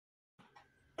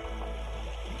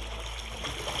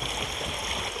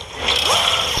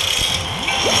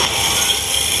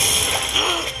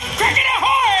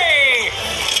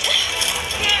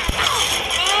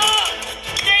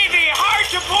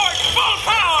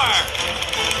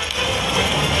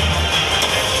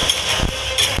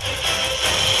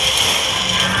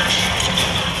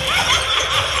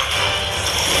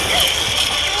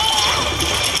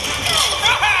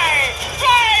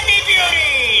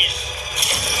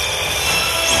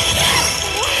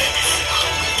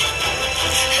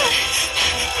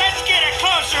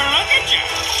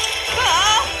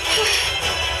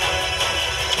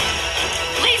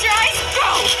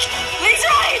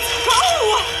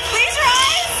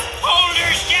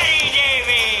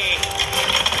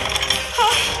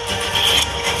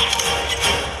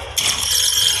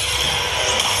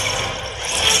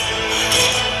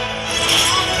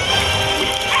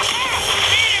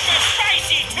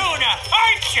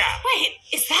Georgia. Wait,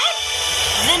 is that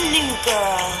the new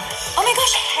girl? Oh my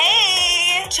gosh,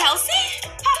 hey! Chelsea?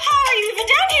 How are you even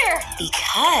down here?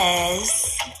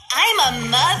 Because I'm a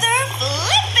mother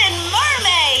flippin'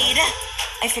 mermaid!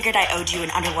 I figured I owed you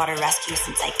an underwater rescue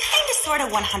since I kinda sorta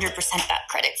 100% got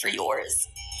credit for yours.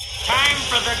 Time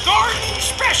for the Gordon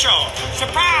Special.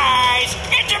 Surprise!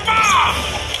 It's a bomb!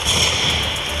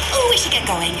 Oh, we should get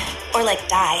going. Or like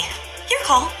die. Your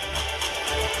call.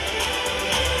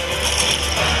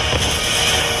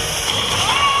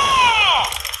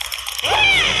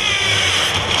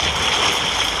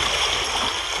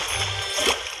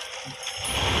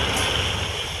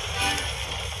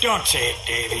 Don't say it,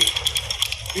 Davy.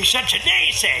 You're such a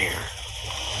naysayer.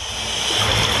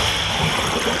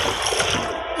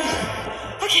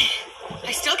 Okay,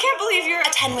 I still can't believe you're A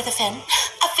 10 with a fin.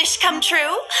 A fish come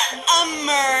true. A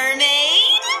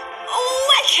mermaid.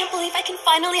 Oh, I can't believe I can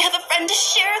finally have a friend to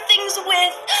share things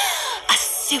with. A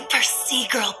super sea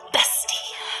girl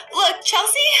bestie. Look,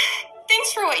 Chelsea,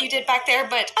 thanks for what you did back there,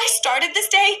 but I started this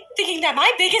day thinking that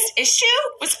my biggest issue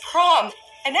was prom.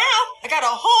 And now I got a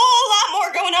whole lot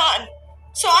more going on.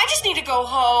 So I just need to go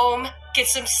home, get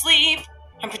some sleep,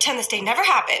 and pretend this day never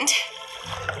happened.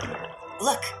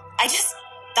 Look, I just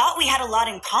thought we had a lot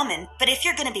in common, but if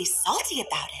you're gonna be salty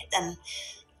about it, then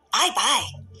bye-bye.